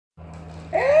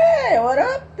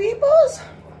people's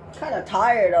kind of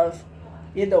tired of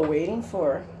either waiting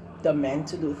for the men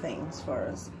to do things for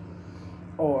us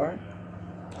or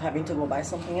having to go buy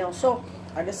something else. So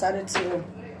I decided to,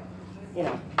 you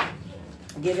know,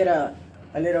 give it a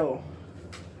little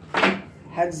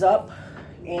heads up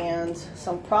and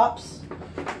some props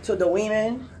to the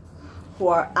women who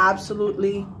are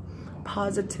absolutely,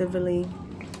 positively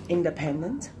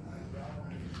independent.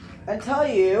 And tell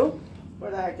you, where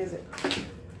the heck is it?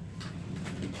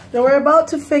 That we're about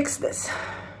to fix this.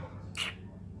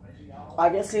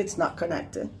 Obviously it's not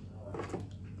connected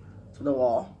to the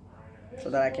wall so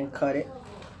that I can cut it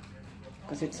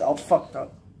because it's all fucked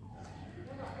up.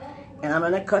 And I'm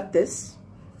gonna cut this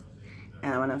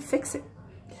and I'm gonna fix it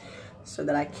so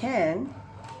that I can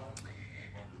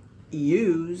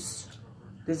use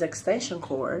this extension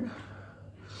cord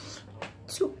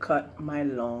to cut my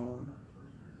lawn.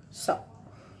 So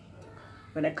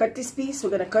I'm gonna cut this piece,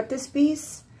 we're gonna cut this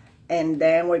piece, and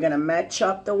then we're gonna match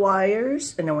up the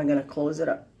wires, and then we're gonna close it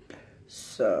up.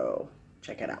 So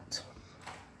check it out.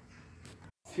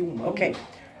 Okay,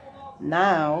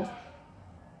 now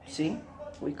see,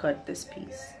 we cut this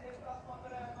piece.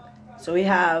 So we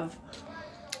have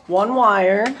one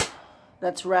wire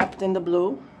that's wrapped in the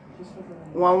blue,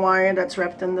 one wire that's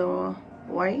wrapped in the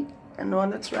white, and one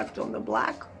that's wrapped on the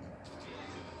black.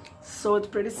 So it's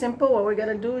pretty simple. What we're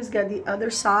gonna do is get the other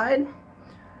side,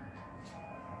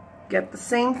 get the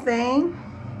same thing.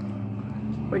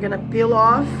 We're gonna peel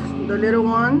off the little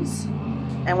ones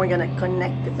and we're gonna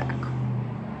connect it back.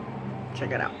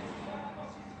 Check it out.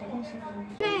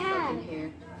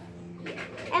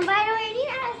 And by the way, I need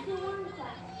to ask you one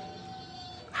question.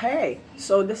 Hey,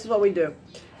 so this is what we do.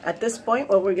 At this point,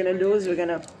 what we're gonna do is we're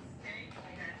gonna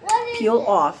peel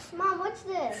off. Mom, what's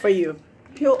this? For you,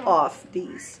 peel off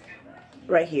these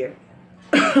right here.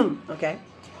 Okay,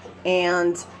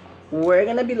 and we're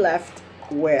gonna be left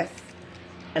with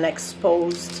an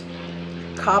exposed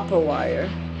copper wire.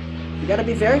 You gotta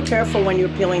be very careful when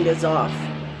you're peeling this off,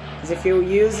 because if you're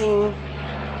using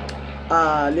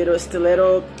a little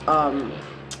stiletto,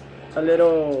 a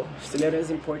little stiletto is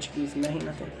in Portuguese,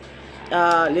 nothing.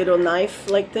 Little knife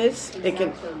like this, it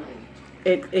can.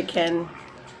 It's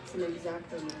an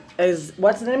X-Acto knife.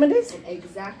 What's the name of this? An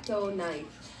X-Acto knife.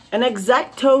 An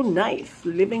X-Acto knife.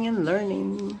 Living and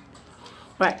learning.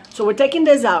 Right, so we're taking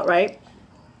this out, right?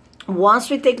 Once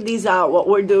we take these out, what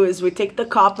we'll do is we take the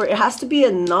copper. It has to be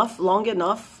enough, long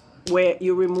enough, where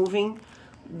you're removing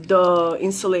the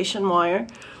insulation wire,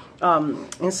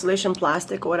 insulation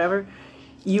plastic, or whatever.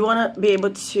 You want to be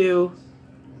able to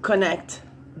connect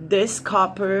this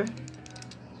copper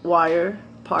wire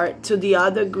part to the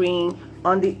other green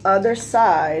on the other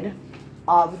side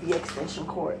of the extension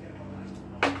cord.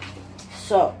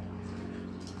 So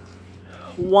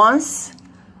once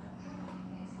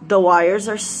the wires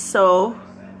are so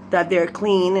that they're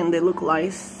clean and they look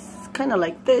nice, kind of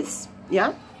like this,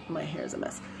 yeah, my hair is a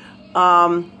mess.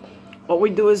 What we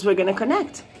do is we're gonna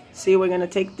connect. See, we're gonna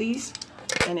take these,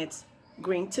 and it's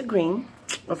green to green,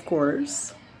 of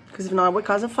course, because if not, it would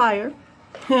cause a fire.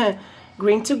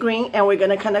 Green to green, and we're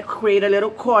gonna kind of create a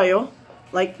little coil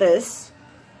like this,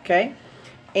 okay,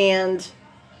 and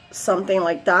something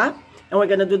like that, and we're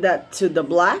gonna do that to the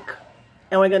black,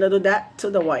 and we're gonna do that to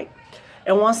the white.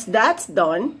 And once that's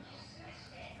done,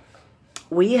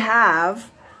 we have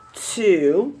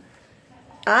to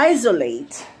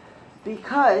isolate,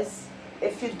 because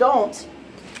if you don't,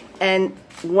 and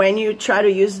when you try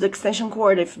to use the extension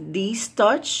cord, if these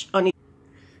touch on it.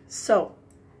 So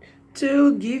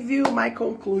to give you my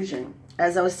conclusion,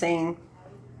 as I was saying,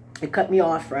 it cut me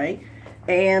off, right?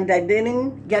 And I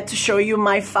didn't get to show you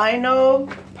my final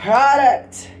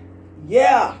product.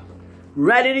 Yeah,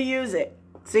 ready to use it.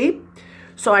 See?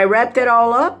 So I wrapped it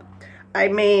all up. I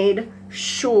made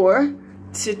sure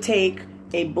to take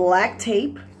a black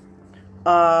tape,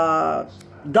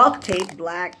 duct tape,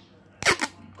 black,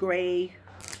 gray,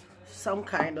 some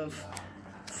kind of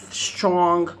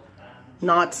strong,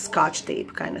 not Scotch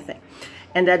tape kind of thing.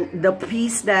 And then the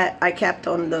piece that I kept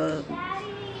on the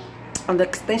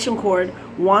extension cord,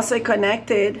 once I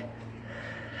connected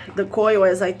the coil,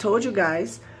 as I told you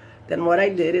guys, then what I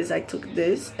did is I took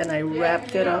this and I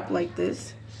wrapped it up like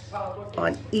this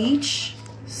on each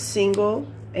single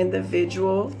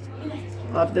individual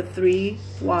of the 3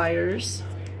 wires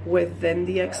within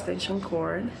the extension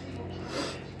cord.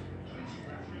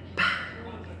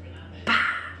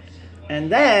 And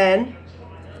then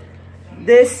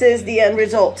this is the end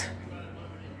result.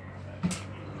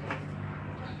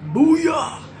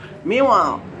 Booyah!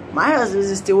 Meanwhile, my husband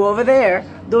is still over there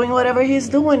doing whatever he's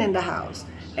doing in the house.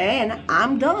 And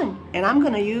I'm done. And I'm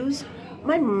gonna use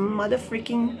my mother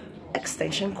freaking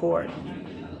extension cord.